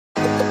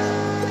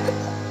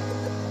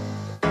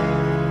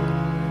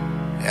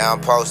Now I'm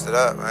posted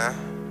up, man.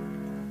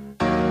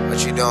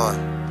 What you doing?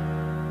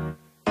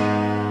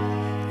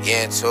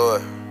 Get into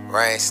it.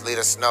 Rain, sleet,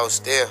 or snow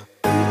still.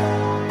 Nigga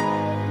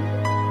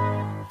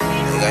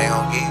ain't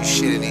gonna give you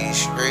shit in these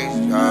streets,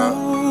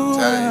 dawg.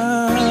 Tell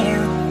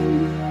you.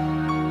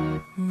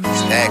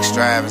 Stack,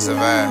 strive, and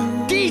survive.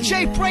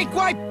 DJ break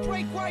wipe.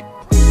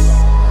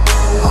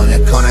 On the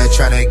corner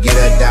tryna get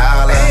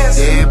 $1.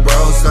 Dead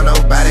bro, so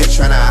nobody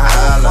tryna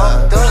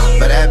holler.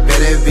 But that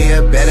better be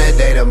a better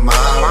day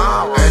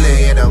tomorrow.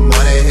 Early in the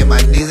morning, hit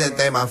my knees and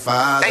thank my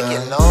father.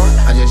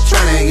 I'm just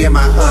tryna get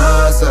my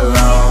hustle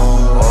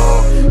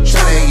on.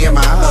 Tryna get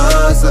my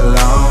hustle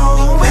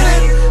on.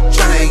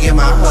 Tryna get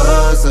my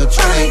hustle.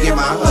 Tryna get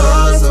my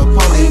hustle.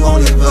 Police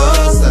won't leave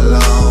us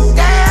alone.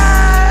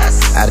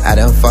 I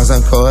done fought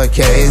some court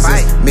cases,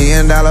 $1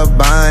 million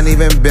bond,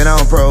 even been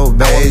on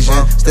probation.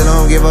 Still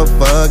don't give a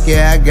fuck,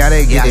 yeah, I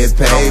gotta get this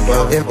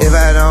paper. If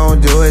I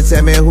don't do it,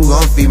 tell me who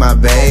gon' feed my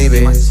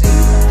babies.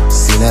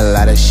 Seen a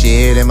lot of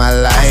shit in my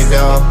life,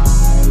 though.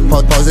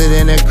 Posted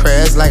in the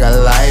crest like a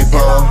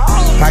lipo.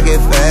 Pocket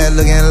fat,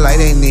 looking like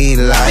they need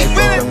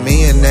lipo.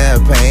 Me and that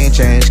paint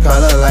change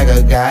color like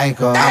a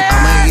Geico.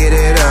 I'ma get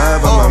it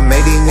up, I'ma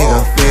make these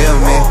niggas feel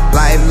me.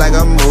 Life like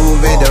a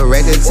movie,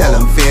 director tell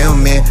them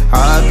film me.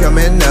 Hard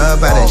coming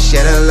up, I done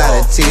shed a lot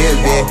of tears,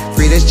 bitch.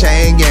 Free this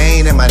chain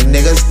gang and my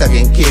niggas stuck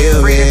in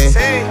kill, bitch.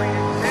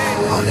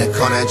 On the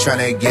corner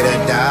tryna get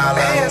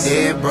 $1.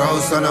 Dead bro,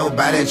 so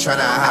nobody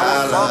tryna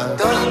holler.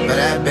 But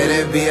that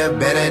better be a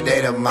better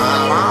day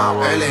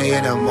tomorrow. Early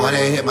in the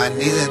morning, hit my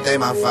knees and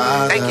thank my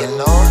father.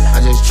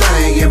 I'm just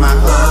tryna get my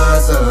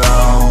hustle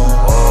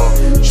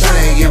on.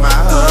 Tryna get my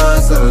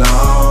hustle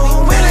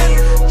on.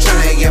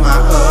 Tryna get my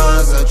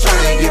hustle.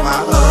 Tryna get my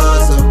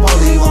hustle.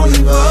 Police won't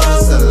leave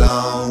us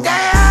alone.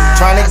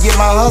 Tryna get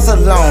my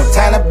hustle on,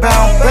 time to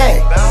bounce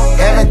back.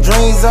 Having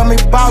dreams of me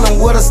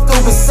ballin' with a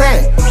stupid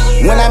sack.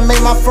 When I made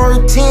my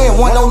first 10,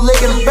 wasn't no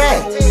licking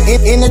back.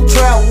 In the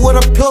trap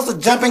with a pistol,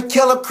 jumping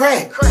killer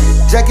crack.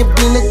 Jackie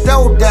beat the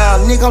dough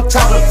down, nigga, I'm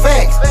talking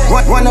facts.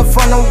 Running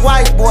from the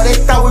white boy, they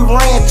thought we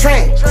ran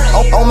track.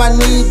 On my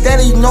knees,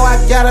 daddy, you know I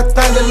gotta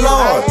thank the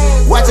Lord.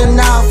 Watching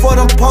out for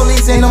them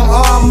police and them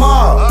armed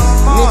mob.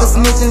 Niggas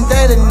snitching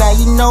daddy now,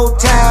 you know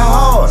time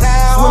hard.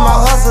 Swim my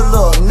hustle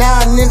up,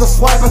 now niggas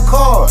swiping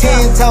cars.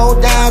 10 toe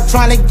down,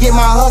 trying to get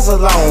my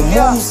hustle on.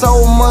 Move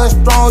so much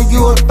strong,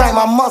 you would think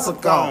my muscle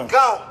gone.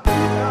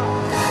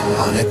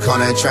 On the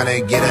corner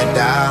tryna get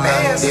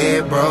 $1.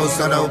 Dead bro,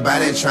 so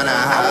nobody tryna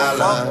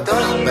holler.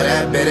 But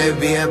that better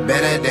be a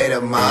better day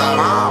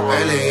tomorrow.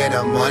 Early in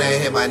the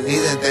morning, hit my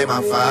knees and thank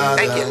my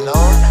father.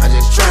 I'm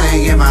just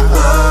tryna get my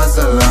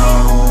hustle on.